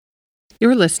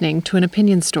You're listening to an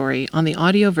opinion story on the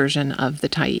audio version of The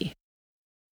Tyee.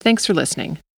 Thanks for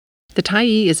listening. The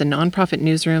Tyee is a nonprofit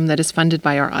newsroom that is funded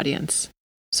by our audience.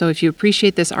 So if you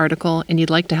appreciate this article and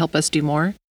you'd like to help us do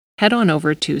more, head on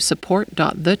over to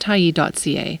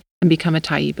support.thetyee.ca and become a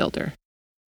Tyee builder.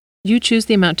 You choose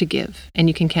the amount to give, and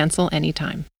you can cancel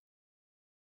anytime.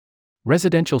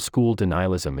 Residential school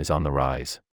denialism is on the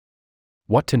rise.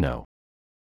 What to know?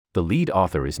 The lead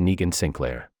author is Negan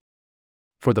Sinclair.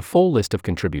 For the full list of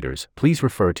contributors, please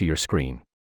refer to your screen.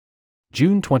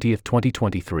 June 20,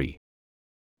 2023.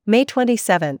 May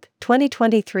 27,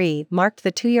 2023 marked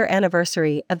the 2-year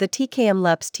anniversary of the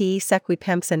TKM-LUPS TE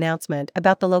Sequipem's announcement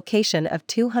about the location of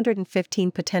 215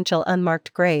 potential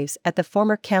unmarked graves at the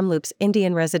former Kamloops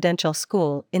Indian Residential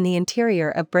School in the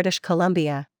interior of British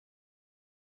Columbia.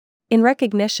 In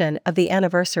recognition of the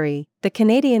anniversary, the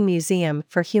Canadian Museum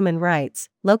for Human Rights,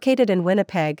 located in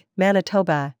Winnipeg,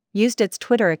 Manitoba, used its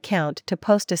Twitter account to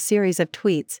post a series of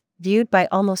tweets, viewed by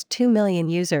almost 2 million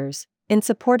users, in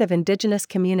support of Indigenous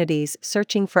communities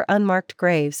searching for unmarked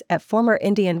graves at former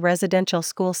Indian residential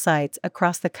school sites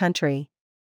across the country.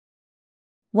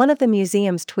 One of the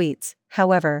museum's tweets,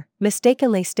 however,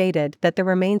 mistakenly stated that the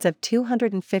remains of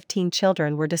 215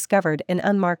 children were discovered in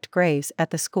unmarked graves at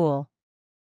the school.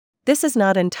 This is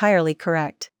not entirely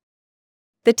correct.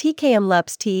 The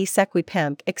TKM-LUPS TE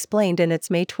Sequipem explained in its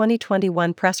May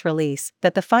 2021 press release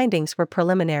that the findings were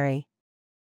preliminary.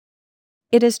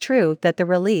 It is true that the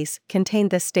release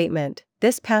contained this statement: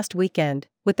 "This past weekend,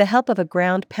 with the help of a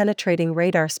ground-penetrating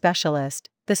radar specialist,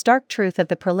 the stark truth of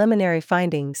the preliminary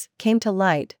findings came to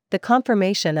light, the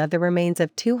confirmation of the remains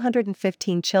of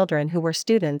 215 children who were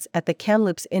students at the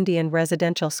Kamloops Indian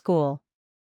Residential School."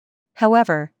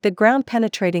 However, the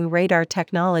ground-penetrating radar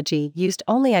technology used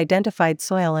only identified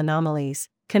soil anomalies,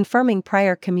 confirming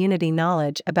prior community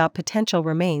knowledge about potential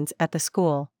remains at the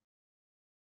school.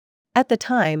 At the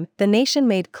time, the nation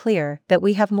made clear that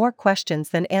we have more questions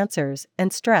than answers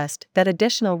and stressed that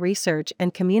additional research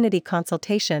and community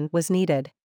consultation was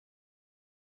needed.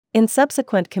 In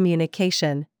subsequent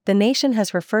communication, the nation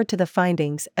has referred to the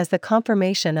findings as the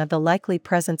confirmation of the likely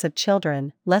presence of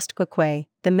children,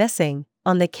 the missing,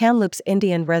 on the Kamloops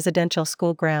Indian Residential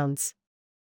School grounds.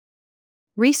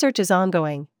 Research is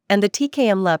ongoing, and the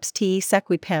TKM-LUPS TE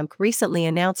Sequipem recently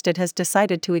announced it has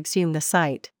decided to exhume the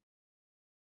site.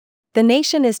 The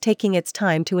nation is taking its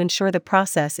time to ensure the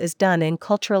process is done in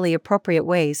culturally appropriate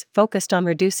ways focused on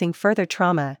reducing further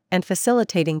trauma and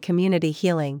facilitating community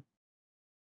healing.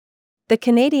 The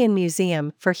Canadian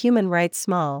Museum for Human Rights'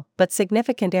 small but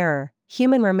significant error,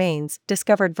 "Human Remains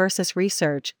Discovered versus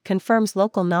Research," confirms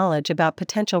local knowledge about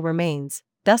potential remains,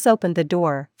 thus opened the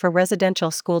door for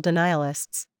residential school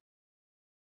denialists.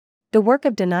 The work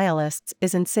of denialists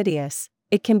is insidious.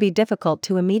 It can be difficult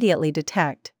to immediately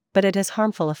detect, but it has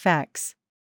harmful effects.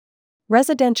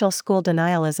 Residential school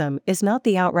denialism is not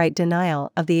the outright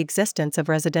denial of the existence of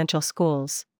residential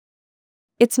schools.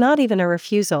 It's not even a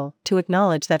refusal to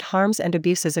acknowledge that harms and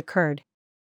abuses occurred.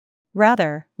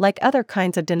 Rather, like other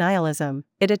kinds of denialism,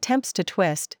 it attempts to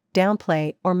twist,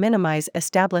 downplay, or minimize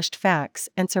established facts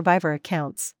and survivor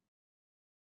accounts.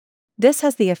 This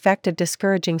has the effect of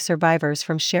discouraging survivors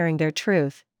from sharing their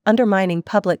truth, undermining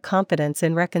public confidence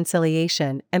in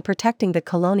reconciliation, and protecting the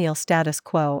colonial status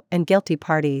quo and guilty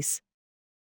parties.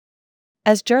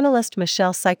 As journalist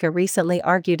Michelle Syka recently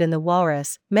argued in The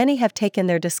Walrus, many have taken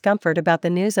their discomfort about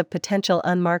the news of potential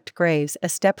unmarked graves a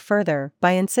step further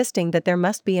by insisting that there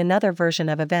must be another version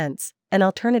of events, an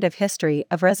alternative history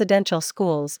of residential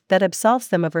schools that absolves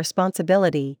them of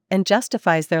responsibility and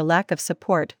justifies their lack of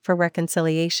support for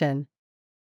reconciliation.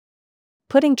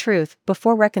 Putting truth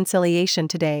before reconciliation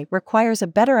today requires a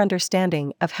better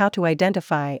understanding of how to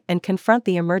identify and confront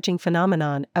the emerging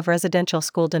phenomenon of residential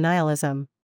school denialism.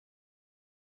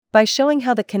 By showing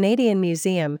how the Canadian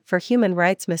Museum for Human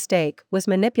Rights' mistake was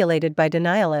manipulated by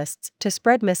denialists to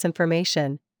spread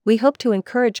misinformation, we hope to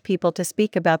encourage people to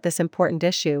speak about this important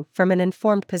issue from an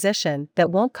informed position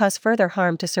that won't cause further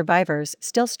harm to survivors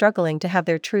still struggling to have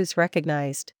their truths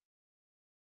recognized.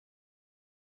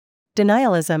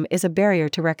 Denialism is a barrier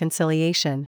to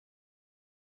reconciliation.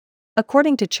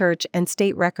 According to church and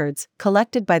state records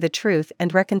collected by the Truth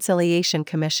and Reconciliation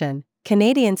Commission,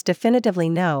 Canadians definitively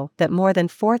know that more than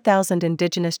 4,000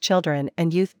 Indigenous children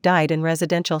and youth died in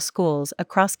residential schools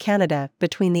across Canada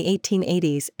between the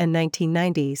 1880s and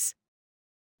 1990s.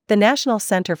 The National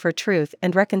Centre for Truth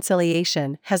and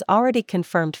Reconciliation has already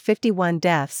confirmed 51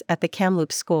 deaths at the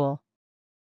Kamloops School.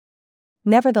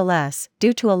 Nevertheless,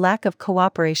 due to a lack of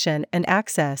cooperation and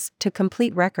access to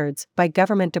complete records by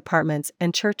government departments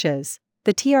and churches,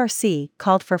 the TRC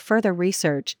called for further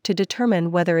research to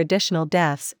determine whether additional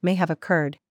deaths may have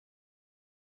occurred.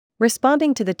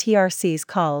 Responding to the TRC's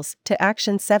calls to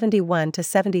Action 71 to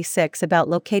 76 about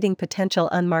locating potential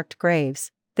unmarked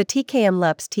graves, the TKM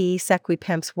LUPS TE Sequi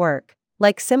Pemp's work,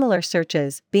 like similar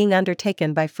searches being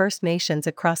undertaken by First Nations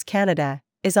across Canada,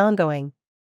 is ongoing.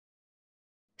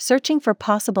 Searching for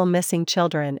possible missing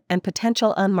children and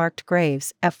potential unmarked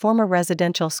graves at former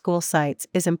residential school sites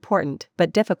is important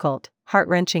but difficult,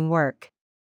 heart-wrenching work.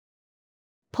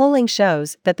 Polling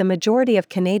shows that the majority of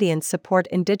Canadians support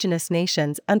Indigenous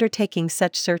nations undertaking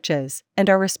such searches and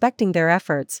are respecting their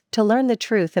efforts to learn the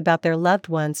truth about their loved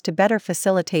ones to better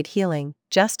facilitate healing,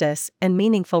 justice, and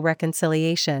meaningful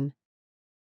reconciliation.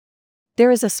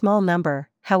 There is a small number,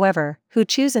 however, who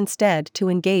choose instead to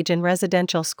engage in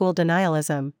residential school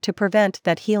denialism to prevent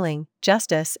that healing,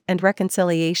 justice, and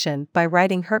reconciliation by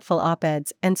writing hurtful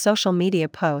op-eds and social media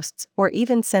posts or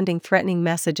even sending threatening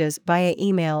messages via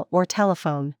email or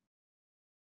telephone.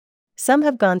 Some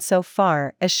have gone so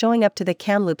far as showing up to the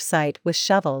Kamloops site with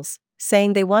shovels,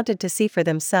 saying they wanted to see for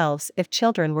themselves if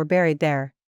children were buried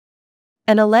there.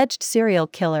 An alleged serial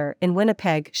killer in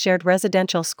Winnipeg shared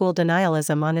residential school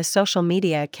denialism on his social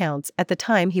media accounts at the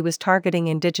time he was targeting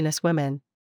Indigenous women.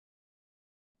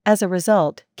 As a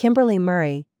result, Kimberly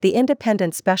Murray, the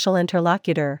independent special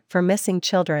interlocutor for missing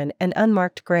children and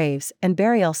unmarked graves and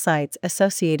burial sites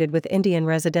associated with Indian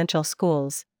residential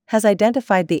schools, has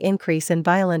identified the increase in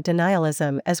violent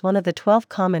denialism as one of the 12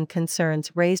 common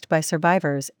concerns raised by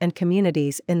survivors and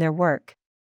communities in their work.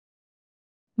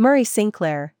 Murray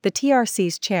Sinclair, the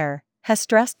TRC's chair, has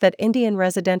stressed that Indian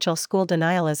residential school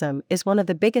denialism is one of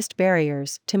the biggest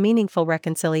barriers to meaningful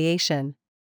reconciliation.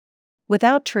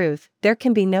 Without truth, there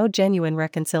can be no genuine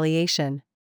reconciliation.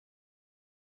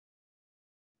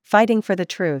 Fighting for the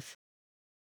truth.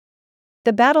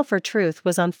 The battle for truth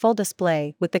was on full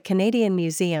display with the Canadian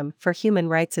Museum for Human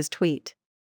Rights' tweet.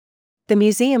 The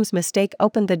museum's mistake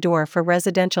opened the door for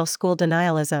residential school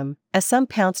denialism, as some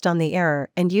pounced on the error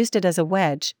and used it as a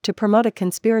wedge to promote a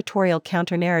conspiratorial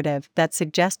counter-narrative that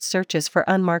suggests searches for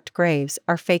unmarked graves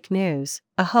are fake news,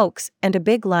 a hoax, and a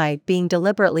big lie being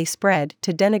deliberately spread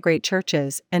to denigrate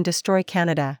churches and destroy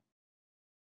Canada.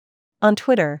 On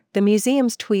Twitter, the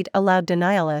museum's tweet allowed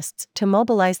denialists to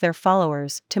mobilize their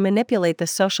followers to manipulate the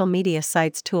social media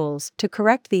site's tools to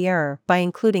correct the error by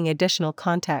including additional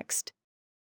context.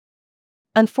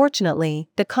 Unfortunately,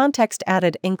 the context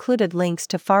added included links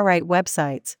to far-right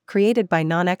websites created by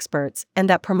non-experts and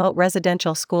that promote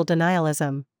residential school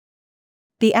denialism.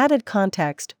 The added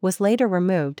context was later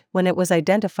removed when it was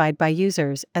identified by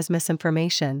users as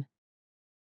misinformation.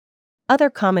 Other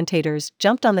commentators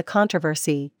jumped on the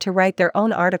controversy to write their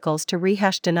own articles to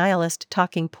rehash denialist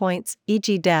talking points,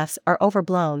 e.g., deaths are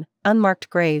overblown, unmarked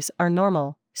graves are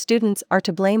normal, students are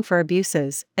to blame for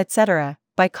abuses, etc.,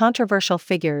 by controversial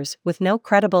figures with no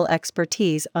credible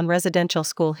expertise on residential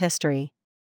school history.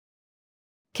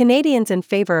 Canadians in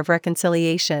favor of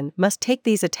reconciliation must take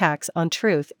these attacks on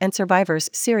truth and survivors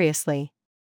seriously.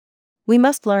 We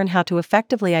must learn how to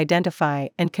effectively identify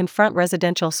and confront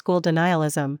residential school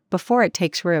denialism before it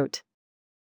takes root.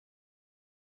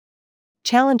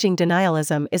 Challenging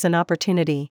denialism is an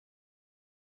opportunity.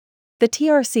 The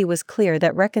TRC was clear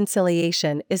that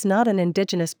reconciliation is not an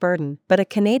Indigenous burden but a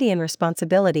Canadian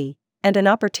responsibility, and an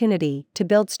opportunity to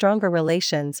build stronger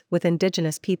relations with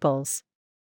Indigenous peoples.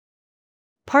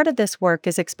 Part of this work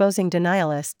is exposing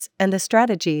denialists and the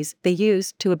strategies they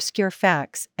use to obscure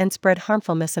facts and spread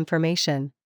harmful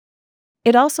misinformation.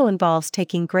 It also involves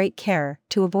taking great care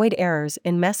to avoid errors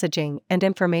in messaging and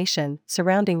information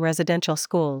surrounding residential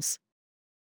schools.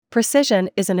 Precision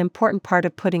is an important part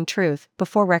of putting truth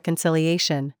before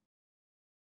reconciliation.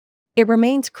 It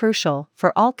remains crucial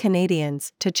for all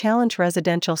Canadians to challenge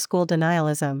residential school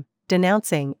denialism,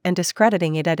 denouncing and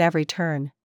discrediting it at every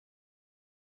turn.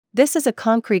 This is a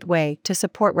concrete way to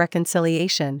support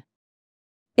reconciliation.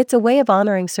 It's a way of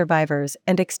honoring survivors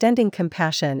and extending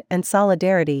compassion and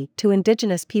solidarity to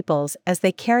Indigenous peoples as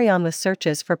they carry on with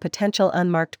searches for potential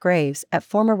unmarked graves at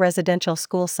former residential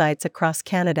school sites across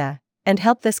Canada, and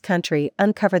help this country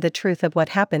uncover the truth of what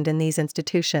happened in these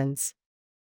institutions.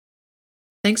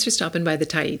 Thanks for stopping by the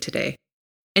Tyee today.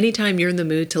 Anytime you're in the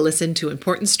mood to listen to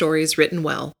important stories written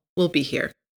well, we'll be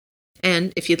here.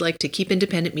 And if you'd like to keep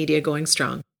independent media going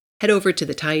strong, head over to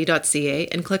thetyee.ca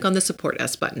and click on the Support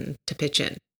Us button to pitch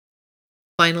in.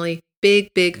 Finally,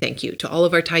 big thank you to all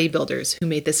of our Tyee builders who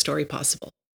made this story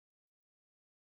possible.